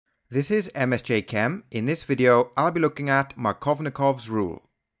This is MSJ Chem. In this video, I'll be looking at Markovnikov's rule.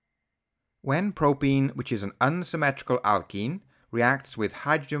 When propene, which is an unsymmetrical alkene, reacts with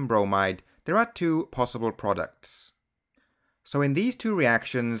hydrogen bromide, there are two possible products. So in these two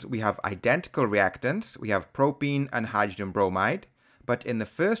reactions, we have identical reactants. We have propene and hydrogen bromide, but in the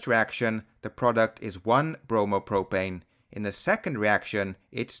first reaction, the product is 1 bromopropane. In the second reaction,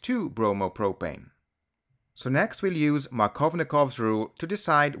 it's 2 bromopropane. So next we'll use Markovnikov's rule to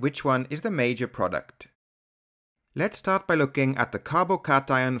decide which one is the major product. Let's start by looking at the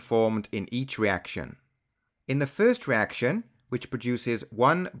carbocation formed in each reaction. In the first reaction, which produces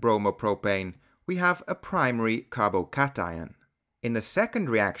 1 bromopropane, we have a primary carbocation. In the second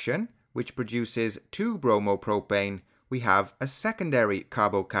reaction, which produces 2 bromopropane, we have a secondary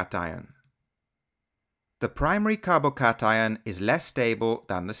carbocation. The primary carbocation is less stable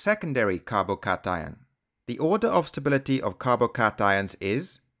than the secondary carbocation. The order of stability of carbocations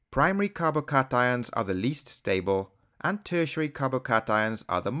is: primary carbocations are the least stable, and tertiary carbocations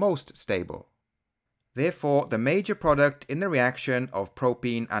are the most stable. Therefore, the major product in the reaction of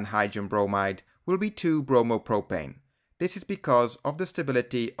propene and hydrogen bromide will be 2 bromopropane. This is because of the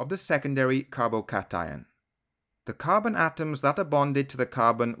stability of the secondary carbocation. The carbon atoms that are bonded to the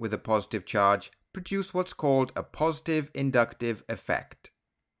carbon with a positive charge produce what's called a positive inductive effect.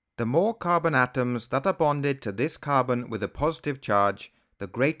 The more carbon atoms that are bonded to this carbon with a positive charge, the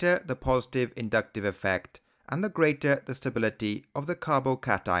greater the positive inductive effect and the greater the stability of the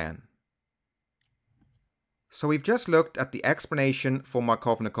carbocation. So we've just looked at the explanation for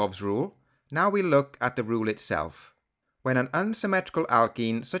Markovnikov's rule. Now we'll look at the rule itself. When an unsymmetrical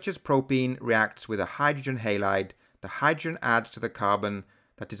alkene such as propene reacts with a hydrogen halide, the hydrogen adds to the carbon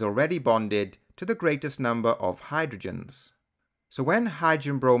that is already bonded to the greatest number of hydrogens. So when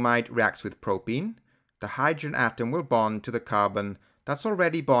hydrogen bromide reacts with propene, the hydrogen atom will bond to the carbon that's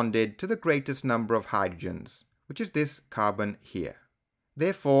already bonded to the greatest number of hydrogens, which is this carbon here.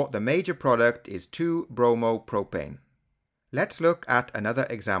 Therefore, the major product is 2 bromopropane. Let's look at another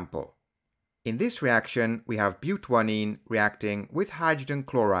example. In this reaction, we have butanene reacting with hydrogen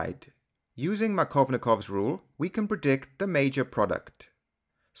chloride. Using Markovnikov's rule, we can predict the major product.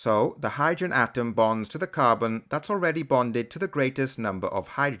 So, the hydrogen atom bonds to the carbon that's already bonded to the greatest number of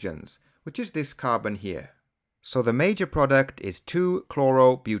hydrogens, which is this carbon here. So the major product is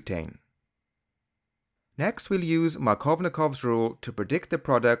 2-chlorobutane. Next, we'll use Markovnikov's rule to predict the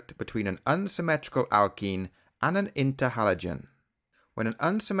product between an unsymmetrical alkene and an interhalogen. When an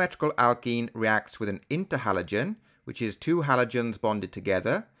unsymmetrical alkene reacts with an interhalogen, which is 2 halogens bonded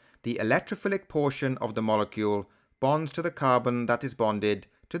together, the electrophilic portion of the molecule bonds to the carbon that is bonded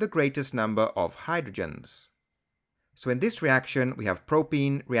to the greatest number of hydrogens. So in this reaction, we have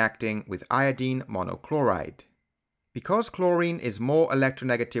propene reacting with iodine monochloride. Because chlorine is more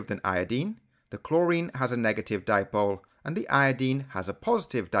electronegative than iodine, the chlorine has a negative dipole and the iodine has a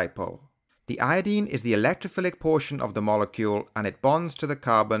positive dipole. The iodine is the electrophilic portion of the molecule and it bonds to the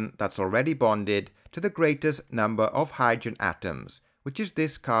carbon that's already bonded to the greatest number of hydrogen atoms, which is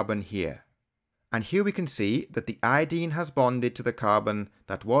this carbon here. And here we can see that the iodine has bonded to the carbon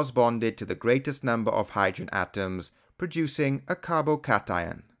that was bonded to the greatest number of hydrogen atoms, producing a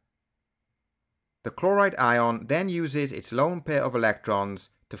carbocation. The chloride ion then uses its lone pair of electrons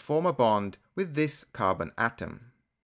to form a bond with this carbon atom.